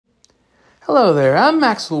Hello there, I'm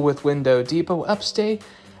Maxwell with Window Depot Upstate.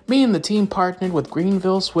 Me and the team partnered with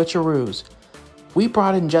Greenville Switcharoos. We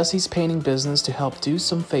brought in Jesse's painting business to help do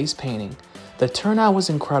some face painting. The turnout was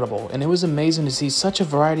incredible, and it was amazing to see such a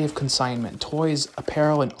variety of consignment, toys,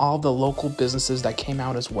 apparel, and all the local businesses that came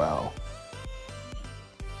out as well.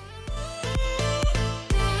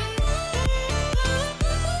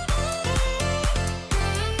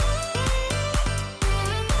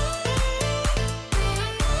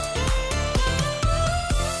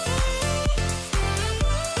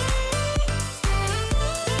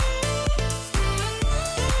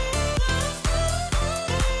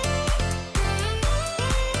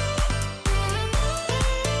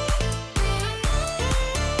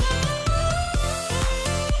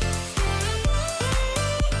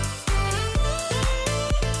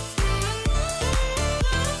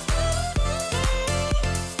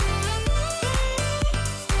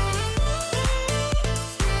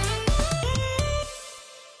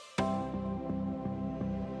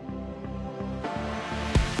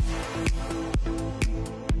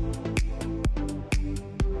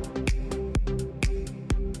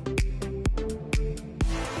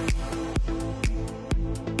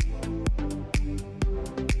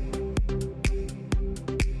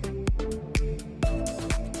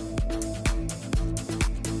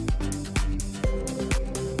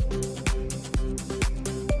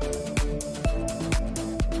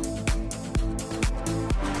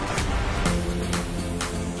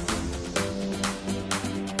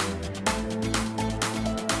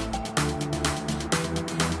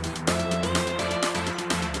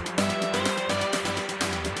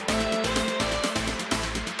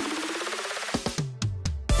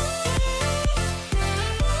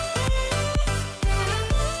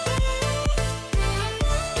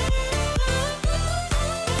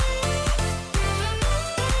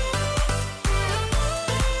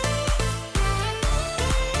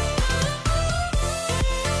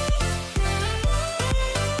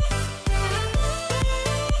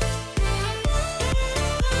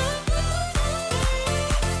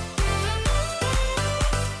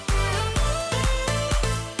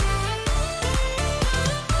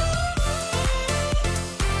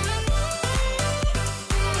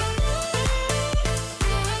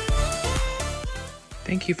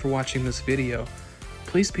 Thank you for watching this video.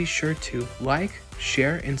 Please be sure to like,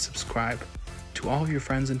 share, and subscribe to all of your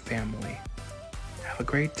friends and family. Have a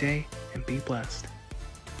great day and be blessed.